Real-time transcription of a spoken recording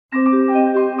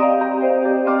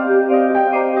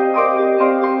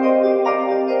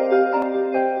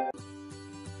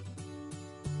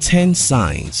10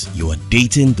 signs you are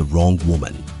dating the wrong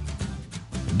woman.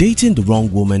 Dating the wrong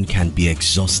woman can be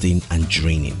exhausting and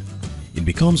draining. It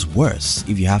becomes worse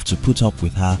if you have to put up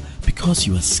with her because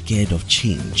you are scared of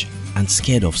change and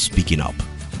scared of speaking up.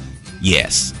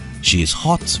 Yes, she is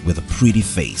hot with a pretty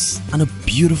face and a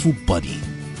beautiful body,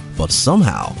 but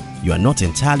somehow you are not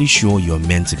entirely sure you are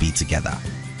meant to be together.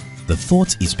 The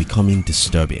thought is becoming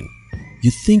disturbing.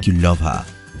 You think you love her,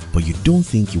 but you don't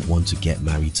think you want to get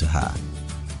married to her.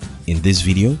 In this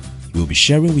video, we'll be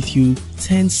sharing with you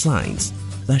 10 signs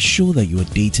that show that you are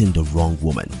dating the wrong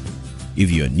woman.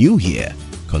 If you are new here,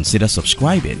 consider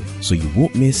subscribing so you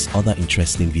won't miss other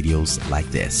interesting videos like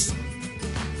this.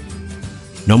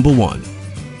 Number 1.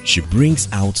 She brings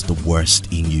out the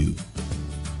worst in you.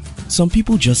 Some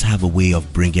people just have a way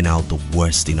of bringing out the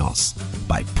worst in us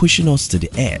by pushing us to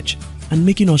the edge and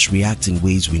making us react in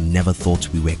ways we never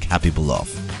thought we were capable of,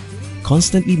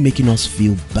 constantly making us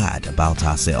feel bad about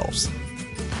ourselves.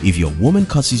 If your woman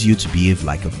causes you to behave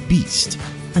like a beast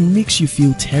and makes you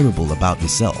feel terrible about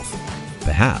yourself,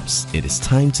 perhaps it is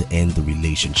time to end the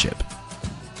relationship.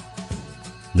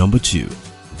 Number 2.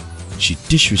 She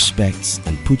disrespects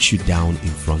and puts you down in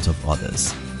front of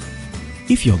others.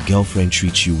 If your girlfriend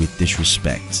treats you with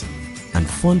disrespect and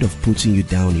fond of putting you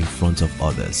down in front of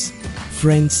others,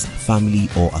 friends, family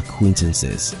or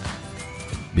acquaintances.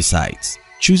 Besides,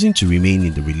 choosing to remain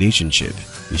in the relationship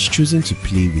is choosing to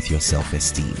play with your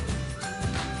self-esteem.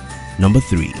 Number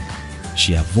 3.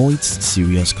 She avoids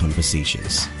serious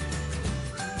conversations.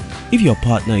 If your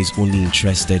partner is only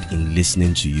interested in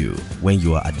listening to you when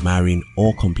you are admiring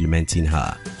or complimenting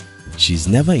her, she's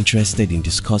never interested in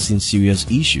discussing serious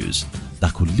issues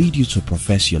that could lead you to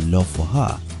profess your love for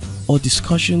her or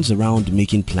discussions around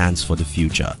making plans for the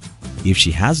future. If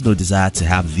she has no desire to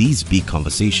have these big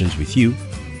conversations with you,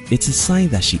 it's a sign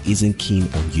that she isn't keen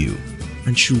on you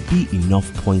and should be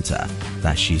enough pointer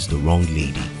that she's the wrong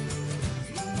lady.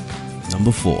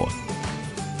 Number 4.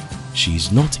 She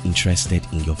is not interested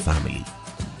in your family.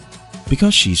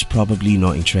 Because she's probably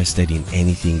not interested in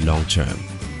anything long term,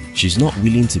 she's not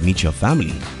willing to meet your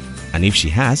family, and if she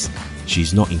has,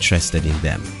 she's not interested in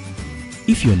them.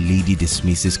 If your lady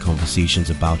dismisses conversations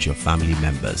about your family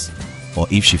members, or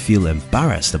if she feels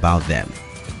embarrassed about them,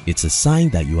 it's a sign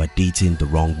that you are dating the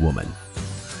wrong woman.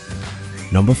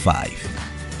 Number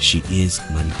 5. She is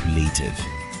manipulative.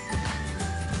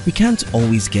 We can't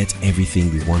always get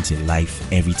everything we want in life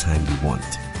every time we want.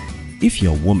 If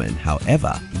your woman,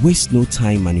 however, wastes no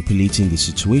time manipulating the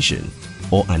situation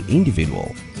or an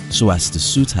individual so as to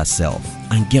suit herself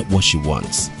and get what she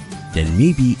wants, then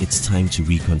maybe it's time to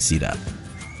reconsider.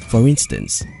 For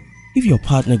instance, if your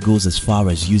partner goes as far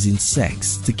as using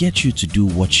sex to get you to do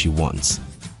what she wants,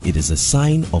 it is a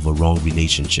sign of a wrong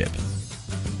relationship.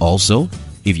 Also,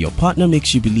 if your partner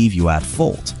makes you believe you are at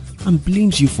fault and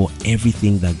blames you for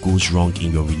everything that goes wrong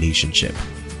in your relationship,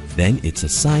 then it's a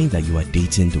sign that you are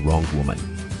dating the wrong woman.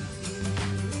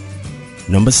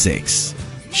 Number 6.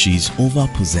 She's over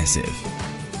possessive.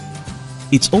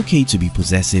 It's okay to be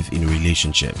possessive in a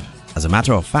relationship. As a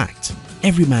matter of fact,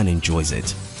 every man enjoys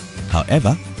it.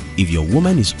 However, if your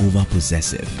woman is over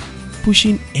possessive,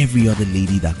 pushing every other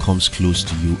lady that comes close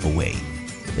to you away,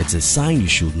 it's a sign you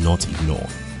should not ignore.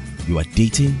 You are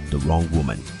dating the wrong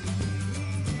woman.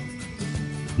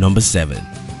 Number 7.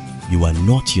 You are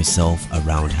not yourself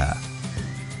around her.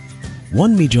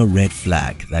 One major red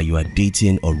flag that you are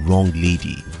dating a wrong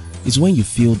lady is when you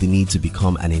feel the need to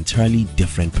become an entirely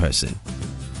different person.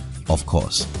 Of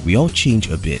course, we all change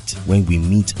a bit when we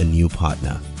meet a new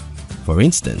partner. For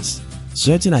instance,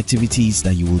 certain activities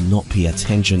that you will not pay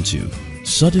attention to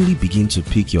suddenly begin to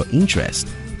pique your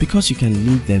interest because you can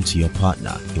link them to your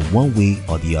partner in one way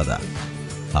or the other.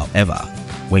 However,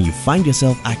 when you find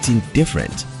yourself acting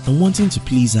different and wanting to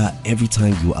please her every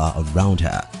time you are around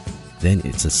her, then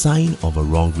it's a sign of a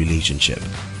wrong relationship.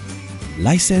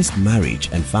 Licensed marriage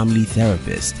and family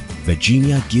therapist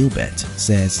Virginia Gilbert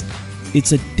says,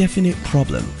 it's a definite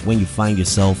problem when you find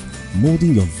yourself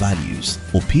molding your values,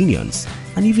 opinions,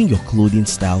 and even your clothing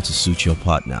style to suit your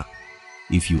partner.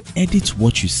 If you edit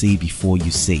what you say before you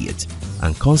say it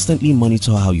and constantly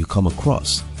monitor how you come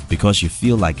across because you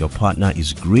feel like your partner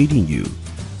is grading you,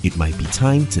 it might be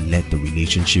time to let the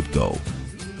relationship go.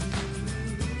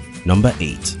 Number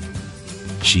 8.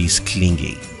 She's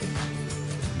clingy.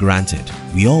 Granted,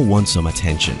 we all want some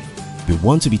attention. We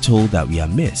want to be told that we are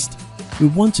missed. We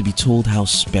want to be told how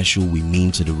special we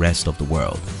mean to the rest of the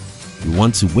world. We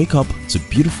want to wake up to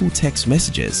beautiful text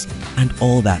messages and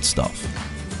all that stuff.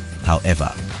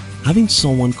 However, having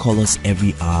someone call us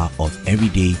every hour of every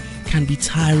day can be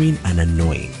tiring and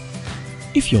annoying.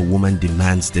 If your woman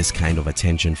demands this kind of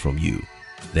attention from you,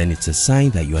 then it's a sign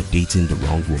that you are dating the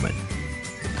wrong woman.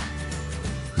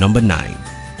 Number 9.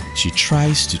 She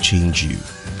tries to change you.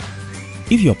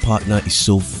 If your partner is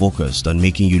so focused on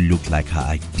making you look like her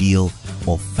ideal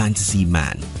or fantasy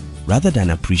man rather than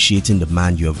appreciating the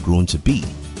man you have grown to be,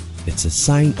 it's a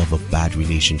sign of a bad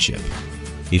relationship.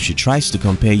 If she tries to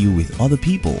compare you with other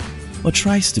people or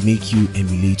tries to make you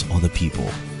emulate other people,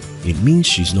 it means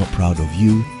she's not proud of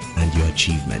you and your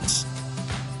achievements.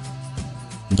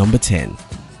 Number 10.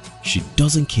 She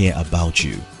doesn't care about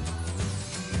you.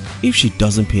 If she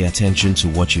doesn't pay attention to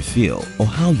what you feel or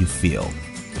how you feel,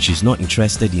 she's not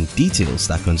interested in details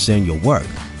that concern your work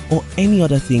or any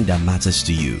other thing that matters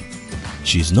to you.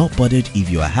 She's not bothered if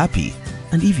you are happy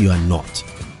and if you are not.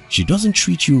 She doesn't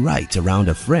treat you right around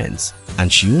her friends,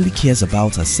 and she only cares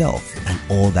about herself and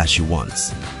all that she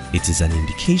wants. It is an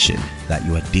indication that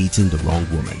you are dating the wrong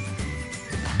woman.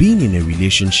 Being in a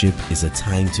relationship is a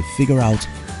time to figure out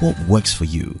what works for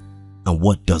you and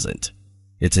what doesn't.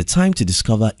 It's a time to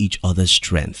discover each other's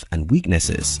strengths and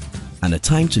weaknesses, and a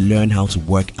time to learn how to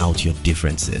work out your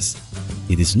differences.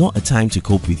 It is not a time to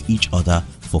cope with each other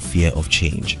for fear of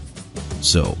change.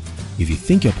 So, if you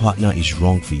think your partner is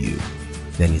wrong for you,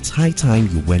 then it's high time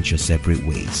you went your separate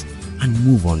ways and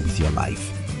move on with your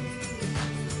life.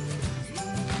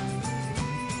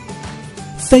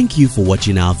 Thank you for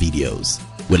watching our videos.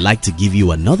 We'd like to give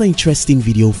you another interesting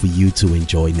video for you to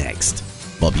enjoy next.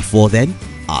 But before then,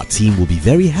 our team will be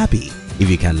very happy if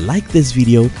you can like this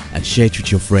video and share it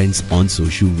with your friends on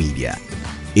social media.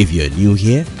 If you're new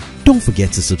here, don't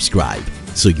forget to subscribe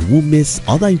so you won't miss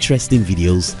other interesting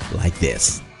videos like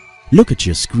this. Look at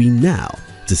your screen now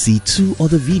to see 2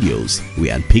 other videos we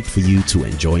handpicked for you to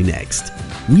enjoy next.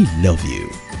 We love you.